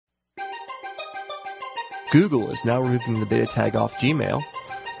Google is now removing the beta tag off Gmail.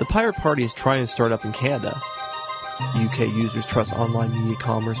 The Pirate Party is trying to start up in Canada. UK users trust online media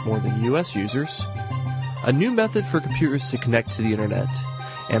commerce more than US users. A new method for computers to connect to the Internet.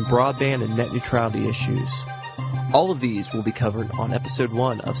 And broadband and net neutrality issues. All of these will be covered on Episode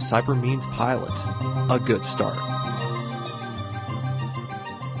 1 of Cyber Means Pilot. A good start.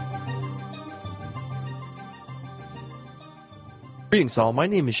 Greetings all, my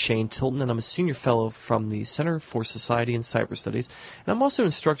name is Shane Tilton and I'm a senior fellow from the Center for Society and Cyber Studies, and I'm also an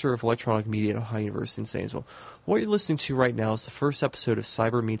instructor of electronic media at Ohio University in Zanesville. What you're listening to right now is the first episode of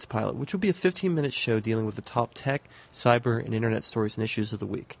Cyber Meets Pilot, which will be a 15-minute show dealing with the top tech, cyber, and internet stories and issues of the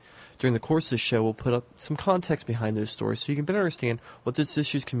week. During the course of the show, we'll put up some context behind those stories so you can better understand what those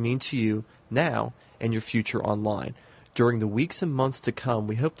issues can mean to you now and your future online. During the weeks and months to come,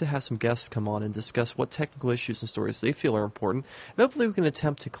 we hope to have some guests come on and discuss what technical issues and stories they feel are important, and hopefully we can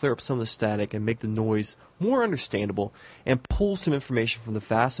attempt to clear up some of the static and make the noise more understandable and pull some information from the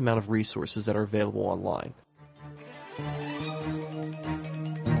vast amount of resources that are available online.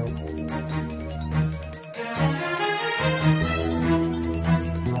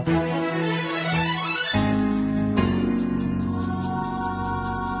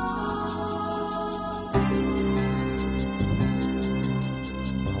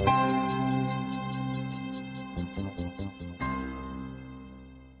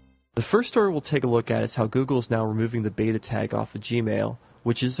 The first story we'll take a look at is how Google is now removing the beta tag off of Gmail,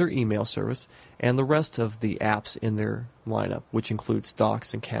 which is their email service, and the rest of the apps in their lineup, which includes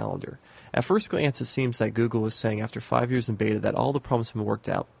Docs and Calendar. At first glance, it seems that Google is saying after 5 years in beta that all the problems have been worked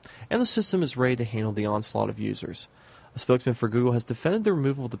out, and the system is ready to handle the onslaught of users. A spokesman for Google has defended the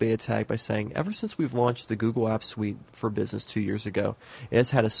removal of the beta tag by saying, ever since we've launched the Google Apps Suite for Business 2 years ago, it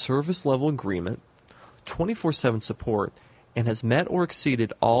has had a service-level agreement, 24/7 support, and has met or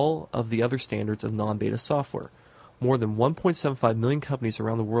exceeded all of the other standards of non-beta software. More than 1.75 million companies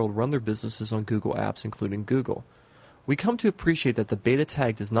around the world run their businesses on Google Apps, including Google. We come to appreciate that the beta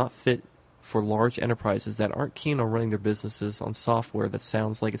tag does not fit for large enterprises that aren't keen on running their businesses on software that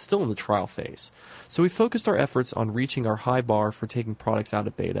sounds like it's still in the trial phase. So we focused our efforts on reaching our high bar for taking products out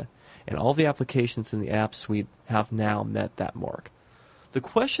of beta, and all the applications in the App Suite have now met that mark. The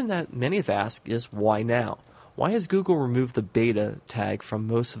question that many have asked is, why now? Why has Google removed the beta tag from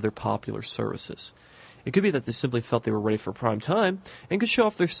most of their popular services? It could be that they simply felt they were ready for prime time and could show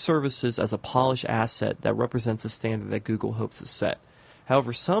off their services as a polished asset that represents a standard that Google hopes to set.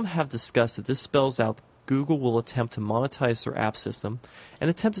 However, some have discussed that this spells out Google will attempt to monetize their app system and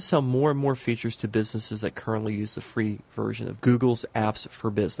attempt to sell more and more features to businesses that currently use the free version of Google's Apps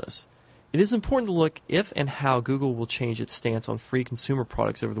for Business. It is important to look if and how Google will change its stance on free consumer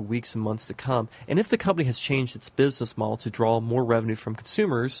products over the weeks and months to come, and if the company has changed its business model to draw more revenue from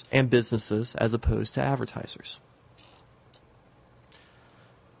consumers and businesses as opposed to advertisers.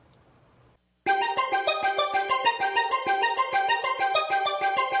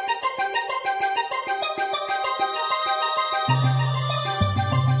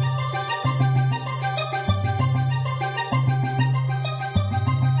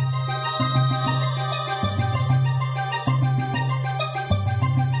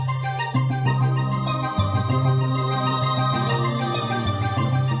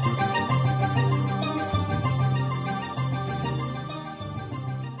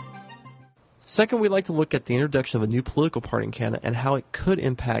 Second, we'd like to look at the introduction of a new political party in Canada and how it could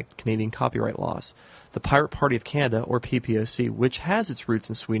impact Canadian copyright laws. The Pirate Party of Canada, or PPOC, which has its roots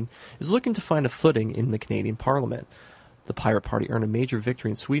in Sweden, is looking to find a footing in the Canadian Parliament. The Pirate Party earned a major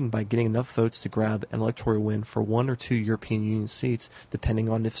victory in Sweden by getting enough votes to grab an electoral win for 1 or 2 European Union seats, depending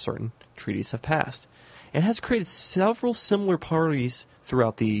on if certain treaties have passed, and has created several similar parties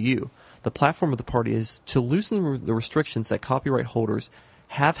throughout the EU. The platform of the party is to loosen the restrictions that copyright holders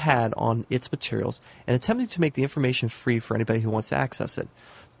have had on its materials and attempting to make the information free for anybody who wants to access it.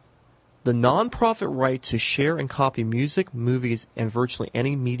 The non-profit right to share and copy music, movies, and virtually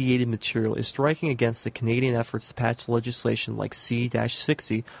any mediated material is striking against the Canadian efforts to pass legislation like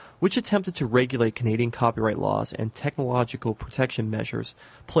C-60, which attempted to regulate Canadian copyright laws and technological protection measures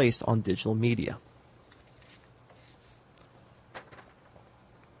placed on digital media.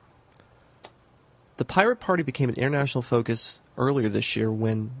 The Pirate Party became an international focus earlier this year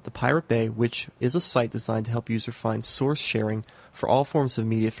when the Pirate Bay, which is a site designed to help users find source sharing for all forms of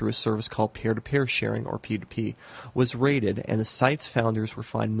media through a service called peer-to-peer sharing, or P2P, was raided, and the site's founders were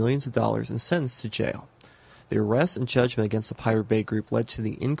fined millions of dollars and sentenced to jail. The arrest and judgment against the Pirate Bay group led to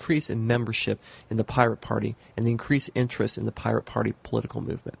the increase in membership in the Pirate Party and the increased interest in the Pirate Party political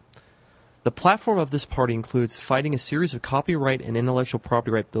movement. The platform of this party includes fighting a series of copyright and intellectual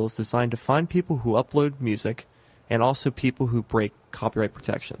property right bills designed to fine people who upload music and also people who break copyright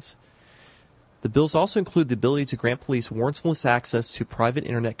protections. The bills also include the ability to grant police warrantless access to private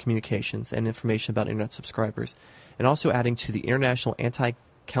Internet communications and information about Internet subscribers, and also adding to the International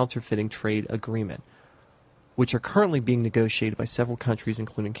Anti-Counterfeiting Trade Agreement, which are currently being negotiated by several countries,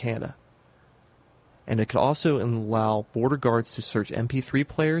 including Canada. And it could also allow border guards to search MP3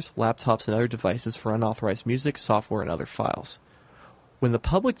 players, laptops, and other devices for unauthorized music, software, and other files. When the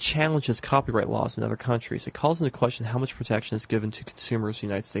public challenges copyright laws in other countries, it calls into question how much protection is given to consumers in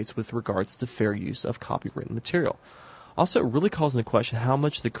the United States with regards to fair use of copywritten material. Also, it really calls into question how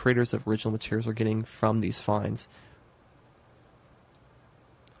much the creators of original materials are getting from these fines.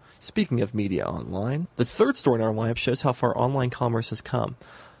 Speaking of media online, the third story in our lineup shows how far online commerce has come.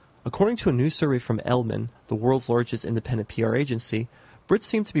 According to a new survey from Edelman, the world's largest independent PR agency, Brits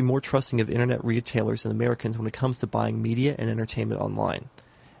seem to be more trusting of Internet retailers than Americans when it comes to buying media and entertainment online.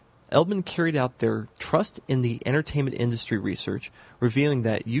 Edelman carried out their Trust in the Entertainment Industry research, revealing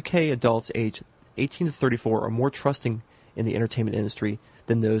that UK adults aged 18 to 34 are more trusting in the entertainment industry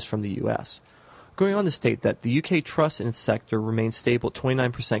than those from the US. Going on to state that the UK trust in its sector remains stable at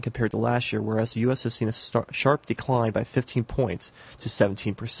 29% compared to last year, whereas the US has seen a sharp decline by 15 points to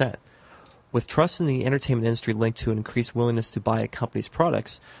 17%. With trust in the entertainment industry linked to an increased willingness to buy a company's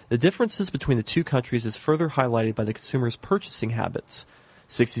products, the differences between the two countries is further highlighted by the consumers' purchasing habits.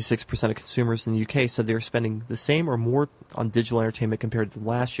 66% of consumers in the UK said they are spending the same or more on digital entertainment compared to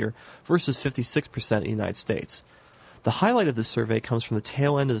last year versus 56% in the United States. The highlight of this survey comes from the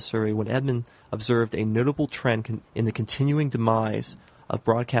tail end of the survey when Edelman observed a notable trend in the continuing demise of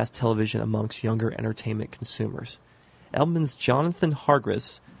broadcast television amongst younger entertainment consumers. Edelman's Jonathan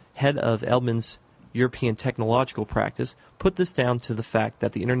Hargreaves, head of Edelman's European technological practice, put this down to the fact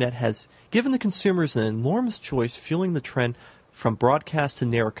that the Internet has given the consumers an enormous choice, fueling the trend from broadcast to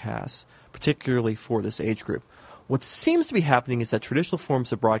narrowcast, particularly for this age group. What seems to be happening is that traditional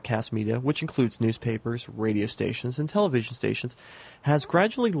forms of broadcast media, which includes newspapers, radio stations, and television stations, has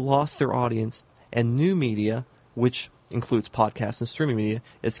gradually lost their audience, and new media, which includes podcasts and streaming media,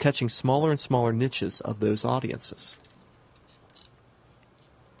 is catching smaller and smaller niches of those audiences.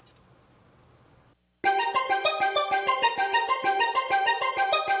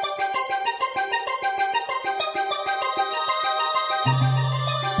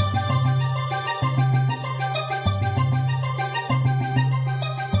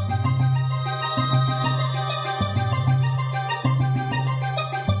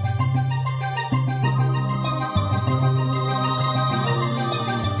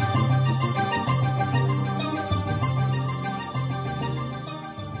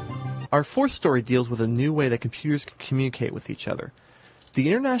 Our fourth story deals with a new way that computers can communicate with each other. The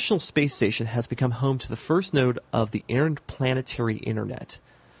International Space Station has become home to the first node of the interplanetary Internet.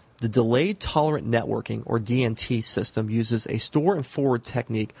 The Delayed Tolerant Networking, or DNT system, uses a store and forward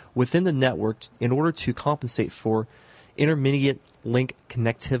technique within the network in order to compensate for intermediate link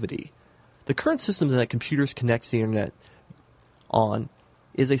connectivity. The current system that computers connect to the Internet on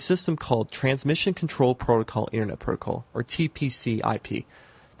is a system called Transmission Control Protocol Internet Protocol, or TCP/IP.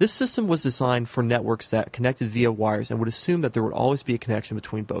 This system was designed for networks that connected via wires and would assume that there would always be a connection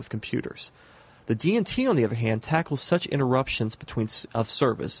between both computers. The DNT, on the other hand, tackles such interruptions of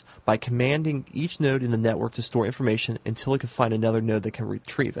service by commanding each node in the network to store information until it can find another node that can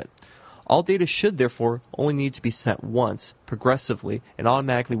retrieve it. All data should, therefore, only need to be sent once, progressively, and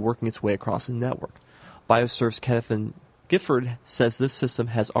automatically working its way across the network. BioServe's Kevin Gifford says this system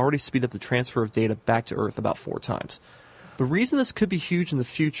has already speeded up the transfer of data back to Earth about 4 times. The reason this could be huge in the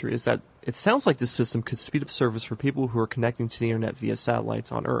future is that it sounds like this system could speed up service for people who are connecting to the Internet via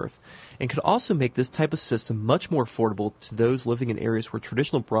satellites on Earth, and could also make this type of system much more affordable to those living in areas where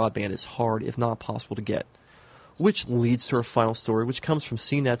traditional broadband is hard, if not impossible, to get. Which leads to our final story, which comes from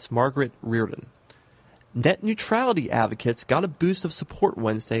CNET's Margaret Reardon. Net neutrality advocates got a boost of support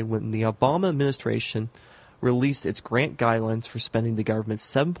Wednesday when the Obama administration released its grant guidelines for spending the government's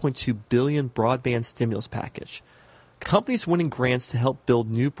 $7.2 billion broadband stimulus package. Companies winning grants to help build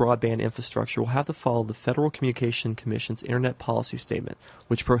new broadband infrastructure will have to follow the Federal Communications Commission's Internet Policy Statement,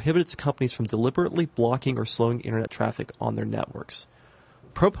 which prohibits companies from deliberately blocking or slowing Internet traffic on their networks.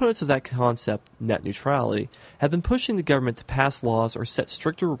 Proponents of that concept, net neutrality, have been pushing the government to pass laws or set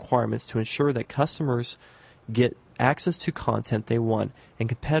stricter requirements to ensure that customers get access to content they want and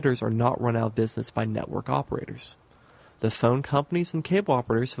competitors are not run out of business by network operators. The phone companies and cable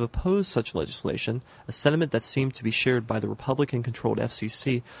operators have opposed such legislation, a sentiment that seemed to be shared by the Republican-controlled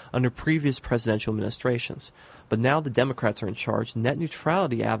FCC under previous presidential administrations. But now the Democrats are in charge, net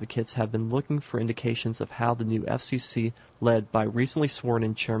neutrality advocates have been looking for indications of how the new FCC, led by recently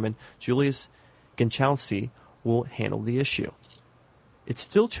sworn-in Chairman Julius Genchalsi, will handle the issue. It's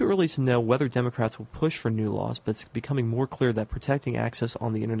still too early to know whether Democrats will push for new laws, but it's becoming more clear that protecting access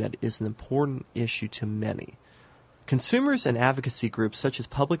on the Internet is an important issue to many. Consumers and advocacy groups such as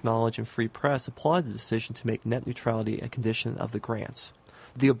Public Knowledge and Free Press applaud the decision to make net neutrality a condition of the grants.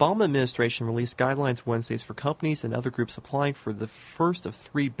 The Obama administration released guidelines Wednesdays for companies and other groups applying for the first of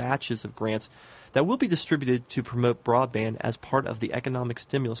 3 batches of grants that will be distributed to promote broadband as part of the economic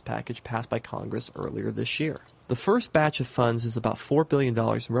stimulus package passed by Congress earlier this year. The first batch of funds is about $4 billion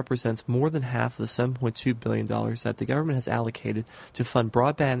and represents more than half of the $7.2 billion that the government has allocated to fund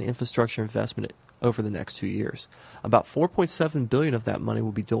broadband infrastructure investment over the next 2 years. About $4.7 billion of that money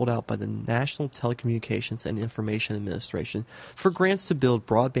will be doled out by the National Telecommunications and Information Administration for grants to build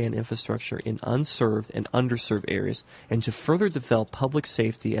broadband infrastructure in unserved and underserved areas and to further develop public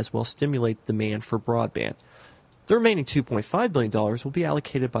safety as well as stimulate demand for broadband. The remaining $2.5 billion will be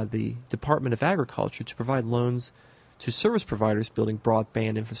allocated by the Department of Agriculture to provide loans to service providers building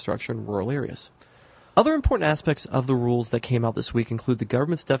broadband infrastructure in rural areas. Other important aspects of the rules that came out this week include the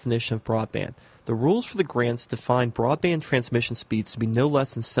government's definition of broadband. The rules for the grants define broadband transmission speeds to be no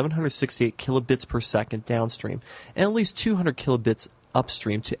less than 768 kilobits per second downstream and at least 200 kilobits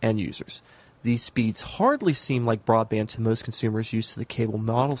upstream to end users. These speeds hardly seem like broadband to most consumers used to the cable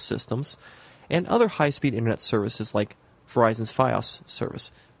model systems and other high-speed internet services like Verizon's Fios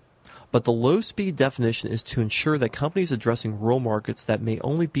service. But the low-speed definition is to ensure that companies addressing rural markets that may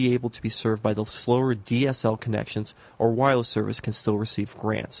only be able to be served by the slower DSL connections or wireless service can still receive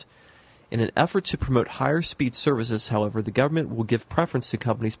grants. In an effort to promote higher-speed services, however, the government will give preference to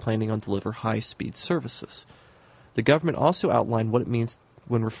companies planning on delivering high-speed services. The government also outlined what it means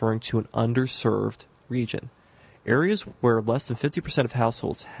when referring to an underserved region. Areas where less than 50% of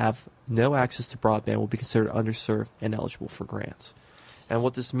households have no access to broadband will be considered underserved and eligible for grants. And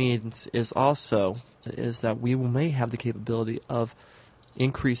what this means is that we may have the capability of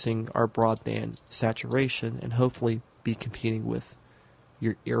increasing our broadband saturation and hopefully be competing with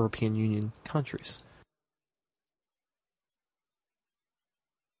your European Union countries.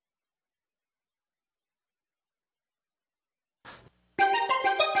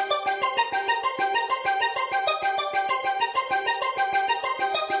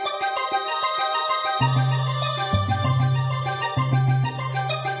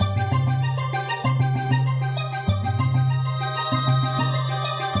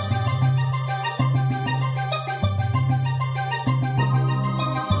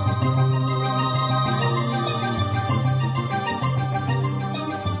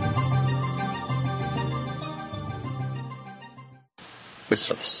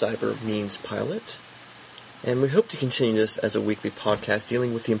 Of Cyber Means Pilot, and we hope to continue this as a weekly podcast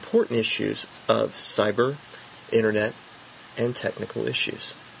dealing with the important issues of cyber, internet, and technical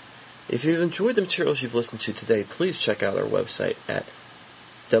issues. If you've enjoyed the materials you've listened to today, please check out our website at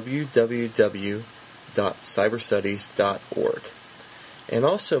www.cyberstudies.org. And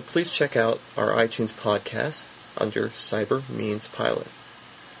also, please check out our iTunes podcast under Cyber Means Pilot.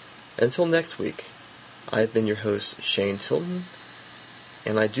 Until next week, I've been your host, Shane Tilton,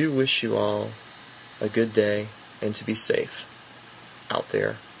 and I do wish you all a good day and to be safe out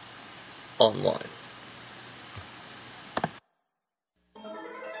there online.